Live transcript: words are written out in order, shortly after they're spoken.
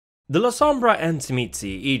The La Sombra and Tzimitzi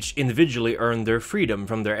each individually earned their freedom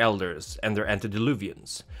from their elders and their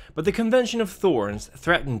antediluvians, but the Convention of Thorns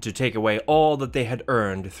threatened to take away all that they had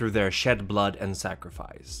earned through their shed blood and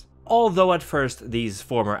sacrifice. Although at first these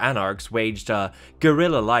former anarchs waged a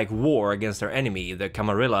guerrilla-like war against their enemy, the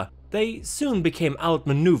Camarilla, they soon became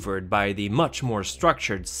outmaneuvered by the much more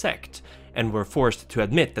structured sect, and were forced to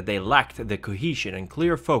admit that they lacked the cohesion and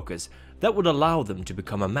clear focus that would allow them to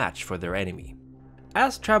become a match for their enemy.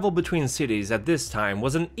 As travel between cities at this time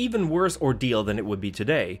was an even worse ordeal than it would be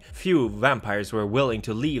today, few vampires were willing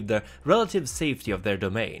to leave the relative safety of their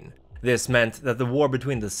domain. This meant that the war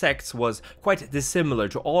between the sects was quite dissimilar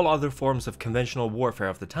to all other forms of conventional warfare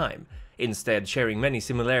of the time, instead sharing many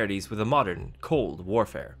similarities with the modern, cold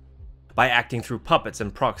warfare. By acting through puppets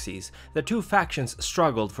and proxies, the two factions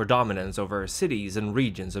struggled for dominance over cities and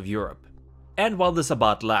regions of Europe. And while the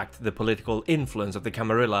Sabbat lacked the political influence of the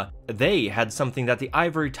Camarilla, they had something that the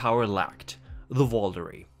Ivory Tower lacked: the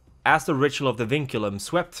Vauldery. As the ritual of the Vinculum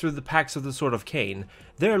swept through the packs of the Sword of Caine,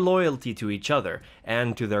 their loyalty to each other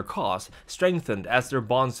and to their cause strengthened as their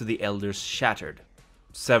bonds to the Elders shattered.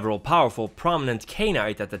 Several powerful, prominent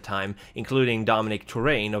Cainites at the time, including Dominic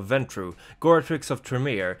Touraine of Ventru, Goratrix of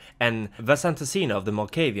Tremere, and Vasantasina of the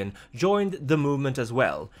Malkavian, joined the movement as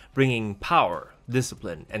well, bringing power,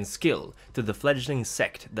 discipline, and skill to the fledgling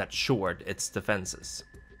sect that shored its defenses.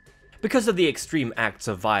 Because of the extreme acts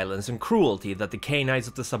of violence and cruelty that the Cainites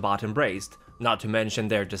of the Sabbat embraced, not to mention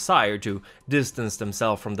their desire to distance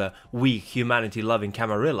themselves from the weak, humanity-loving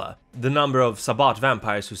Camarilla, the number of Sabbat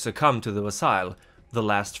vampires who succumbed to the Wassail, the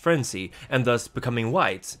last frenzy, and thus becoming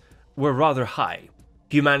whites, were rather high.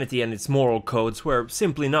 Humanity and its moral codes were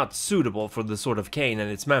simply not suitable for the Sword of Caine and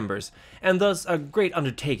its members, and thus a great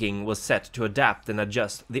undertaking was set to adapt and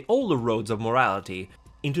adjust the older roads of morality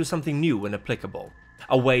into something new and applicable,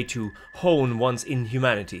 a way to hone one's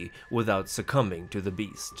inhumanity without succumbing to the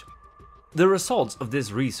beast. The results of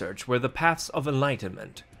this research were the Paths of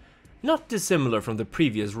Enlightenment. Not dissimilar from the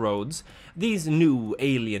previous roads, these new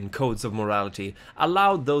alien codes of morality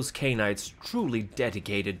allowed those Cainites truly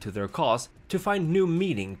dedicated to their cause to find new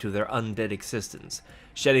meaning to their undead existence,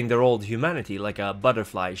 shedding their old humanity like a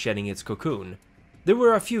butterfly shedding its cocoon. There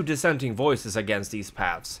were a few dissenting voices against these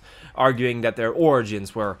paths, arguing that their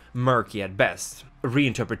origins were murky at best,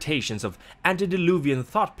 reinterpretations of antediluvian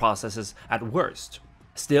thought processes at worst.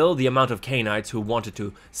 Still, the amount of Cainites who wanted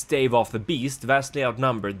to stave off the beast vastly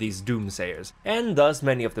outnumbered these doomsayers, and thus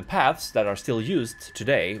many of the paths that are still used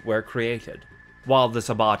today were created. While the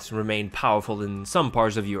Sabbat remained powerful in some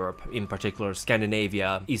parts of Europe, in particular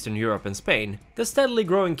Scandinavia, Eastern Europe and Spain, the steadily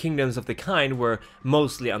growing kingdoms of the kind were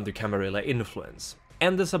mostly under Camarilla influence,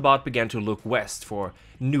 and the Sabbat began to look west for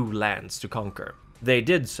new lands to conquer. They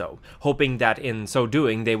did so, hoping that in so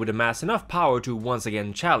doing they would amass enough power to once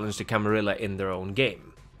again challenge the Camarilla in their own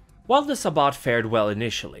game. While the Sabbat fared well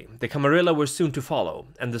initially, the Camarilla were soon to follow,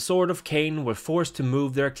 and the Sword of Caine were forced to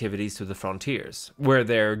move their activities to the frontiers, where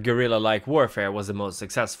their guerrilla-like warfare was the most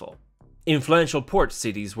successful. Influential port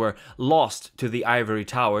cities were lost to the Ivory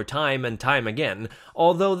Tower time and time again,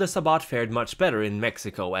 although the Sabbat fared much better in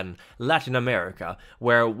Mexico and Latin America,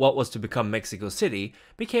 where what was to become Mexico City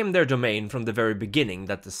became their domain from the very beginning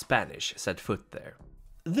that the Spanish set foot there.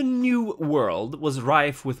 The New World was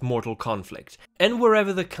rife with mortal conflict, and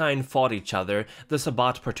wherever the kind fought each other, the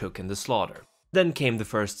Sabbat partook in the slaughter. Then came the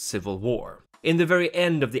First Civil War. In the very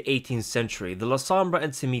end of the 18th century, the La Sombra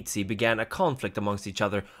and Tzimitzi began a conflict amongst each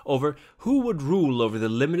other over who would rule over the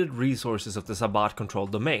limited resources of the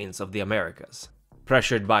Sabbat-controlled domains of the Americas.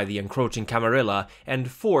 Pressured by the encroaching Camarilla and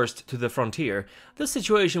forced to the frontier, the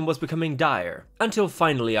situation was becoming dire, until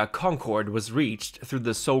finally a concord was reached through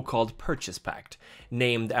the so-called Purchase Pact,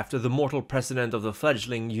 named after the mortal president of the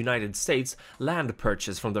fledgling United States land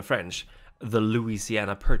purchase from the French, the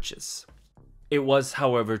Louisiana Purchase. It was,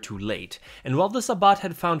 however, too late, and while the Sabbat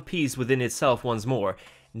had found peace within itself once more,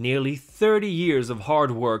 nearly 30 years of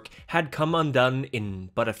hard work had come undone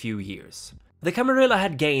in but a few years. The Camarilla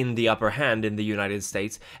had gained the upper hand in the United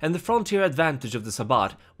States, and the frontier advantage of the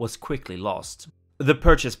Sabbat was quickly lost. The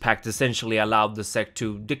Purchase Pact essentially allowed the sect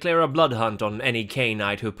to declare a blood hunt on any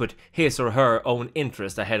Cainite who put his or her own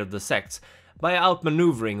interest ahead of the sect's, by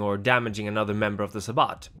outmaneuvering or damaging another member of the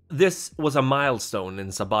Sabbat. This was a milestone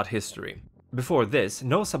in Sabbat history. Before this,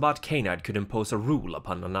 no Sabbat Cainite could impose a rule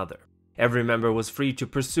upon another. Every member was free to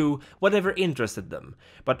pursue whatever interested them,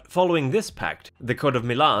 but following this pact, the Code of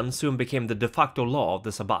Milan soon became the de facto law of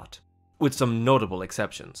the Sabbat, with some notable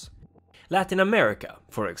exceptions. Latin America,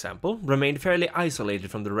 for example, remained fairly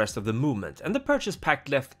isolated from the rest of the movement, and the Purchase Pact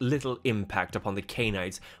left little impact upon the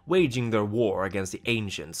Cainites waging their war against the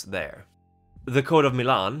ancients there. The Code of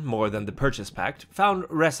Milan, more than the Purchase Pact, found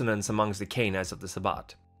resonance amongst the Cainites of the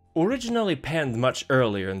Sabbat. Originally penned much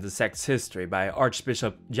earlier in the sect's history by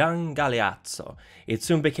Archbishop Gian Galeazzo, it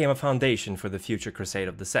soon became a foundation for the future crusade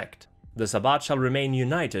of the sect. The Sabbat shall remain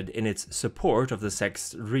united in its support of the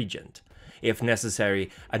sect's regent. If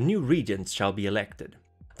necessary, a new regent shall be elected.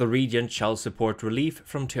 The regent shall support relief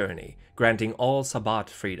from tyranny, granting all Sabbat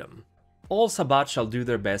freedom. All Sabbat shall do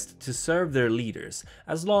their best to serve their leaders,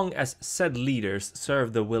 as long as said leaders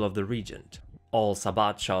serve the will of the regent. All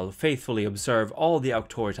Sabbat shall faithfully observe all the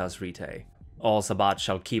auctoritas retae. All Sabbat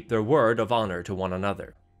shall keep their word of honor to one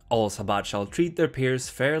another. All Sabbat shall treat their peers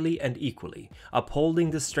fairly and equally,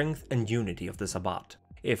 upholding the strength and unity of the Sabbat.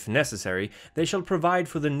 If necessary, they shall provide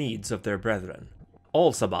for the needs of their brethren.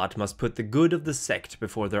 All Sabbat must put the good of the sect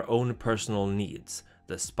before their own personal needs,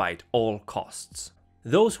 despite all costs.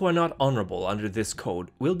 Those who are not honorable under this code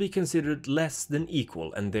will be considered less than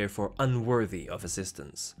equal and therefore unworthy of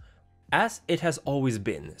assistance. As it has always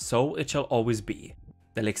been, so it shall always be.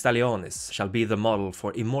 The lex talionis shall be the model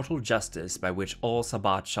for immortal justice by which all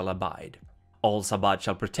Sabbat shall abide. All Sabbat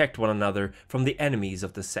shall protect one another from the enemies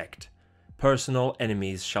of the sect. Personal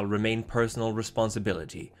enemies shall remain personal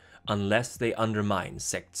responsibility, unless they undermine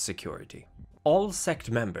sect security. All sect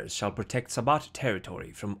members shall protect Sabbat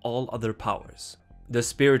territory from all other powers. The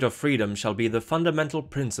spirit of freedom shall be the fundamental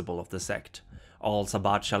principle of the sect. All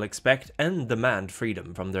Sabbat shall expect and demand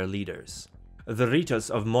freedom from their leaders. The ritus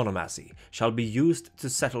of monomacy shall be used to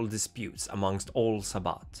settle disputes amongst all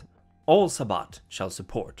Sabbat. All Sabbat shall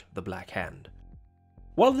support the Black Hand.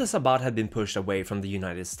 While the Sabbat had been pushed away from the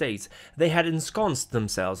United States, they had ensconced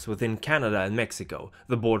themselves within Canada and Mexico,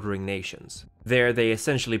 the bordering nations. There they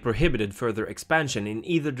essentially prohibited further expansion in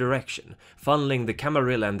either direction, funneling the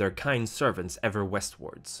Camarilla and their kind servants ever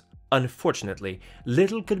westwards. Unfortunately,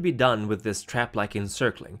 little could be done with this trap-like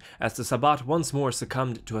encircling, as the Sabbat once more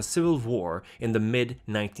succumbed to a civil war in the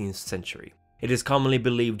mid-19th century. It is commonly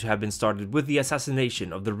believed to have been started with the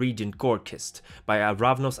assassination of the regent Gorkist by a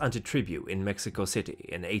Ravnos antitribu in Mexico City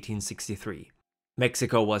in 1863.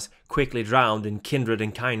 Mexico was quickly drowned in kindred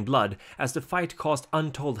and kind blood as the fight caused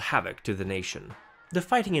untold havoc to the nation. The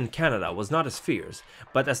fighting in Canada was not as fierce,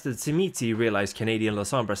 but as the Tzimitzi realized Canadian La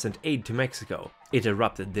Sombra sent aid to Mexico, it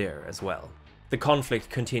erupted there as well. The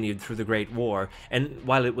conflict continued through the Great War, and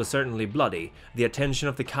while it was certainly bloody, the attention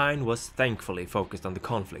of the kind was thankfully focused on the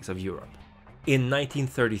conflicts of Europe. In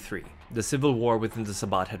 1933, the civil war within the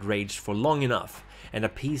Sabbat had raged for long enough, and a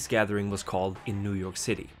peace gathering was called in New York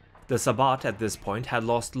City. The Sabbat at this point had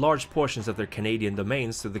lost large portions of their Canadian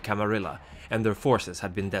domains to the Camarilla, and their forces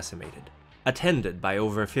had been decimated. Attended by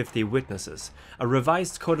over 50 witnesses, a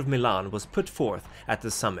revised Code of Milan was put forth at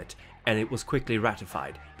the summit, and it was quickly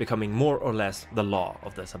ratified, becoming more or less the law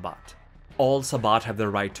of the Sabbat. All Sabbat have the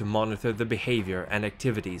right to monitor the behavior and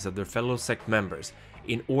activities of their fellow sect members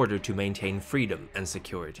in order to maintain freedom and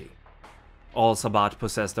security. All Sabbat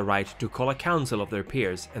possess the right to call a council of their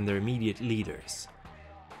peers and their immediate leaders.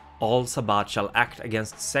 All Sabbat shall act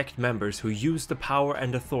against sect members who use the power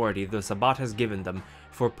and authority the Sabbat has given them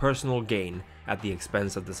for personal gain at the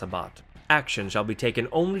expense of the Sabbat. Action shall be taken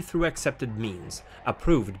only through accepted means,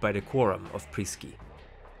 approved by the quorum of Prisci.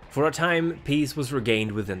 For a time, peace was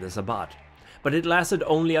regained within the Sabbat, but it lasted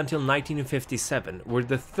only until 1957, where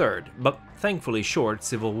the third, but thankfully short,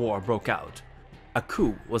 civil war broke out. A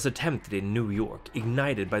coup was attempted in New York,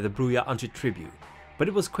 ignited by the Bruja antitribu, but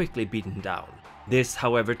it was quickly beaten down. This,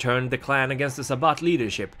 however, turned the clan against the Sabbat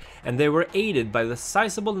leadership, and they were aided by the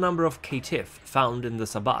sizable number of caitiff found in the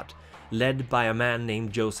Sabbat, led by a man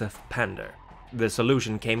named Joseph Pander. The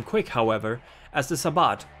solution came quick, however, as the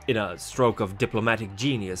Sabbat, in a stroke of diplomatic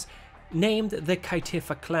genius, named the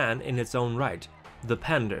Caitifa clan in its own right, the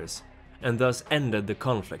Panders, and thus ended the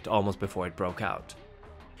conflict almost before it broke out.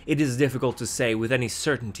 It is difficult to say with any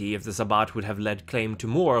certainty if the Sabbat would have laid claim to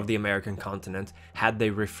more of the American continent had they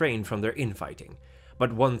refrained from their infighting,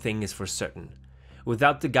 but one thing is for certain.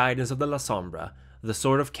 Without the guidance of the La Sombra, the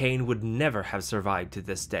Sword of Caine would never have survived to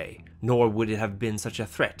this day, nor would it have been such a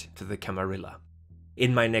threat to the Camarilla.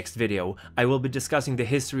 In my next video, I will be discussing the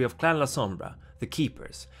history of Clan La Sombra, the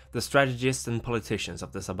Keepers, the strategists and politicians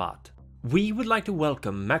of the Sabbat. We would like to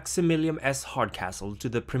welcome Maximilian S. Hardcastle to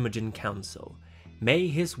the Primogen Council. May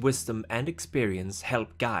his wisdom and experience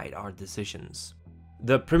help guide our decisions.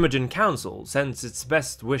 The Primogen Council sends its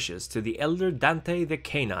best wishes to the elder Dante the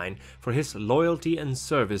Canine for his loyalty and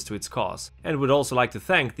service to its cause, and would also like to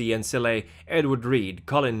thank the Ancile Edward Reed,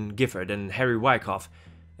 Colin Gifford, and Harry Wyckoff,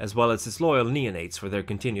 as well as his loyal neonates for their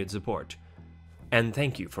continued support. And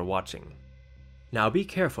thank you for watching. Now be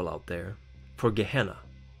careful out there, for Gehenna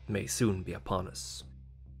may soon be upon us.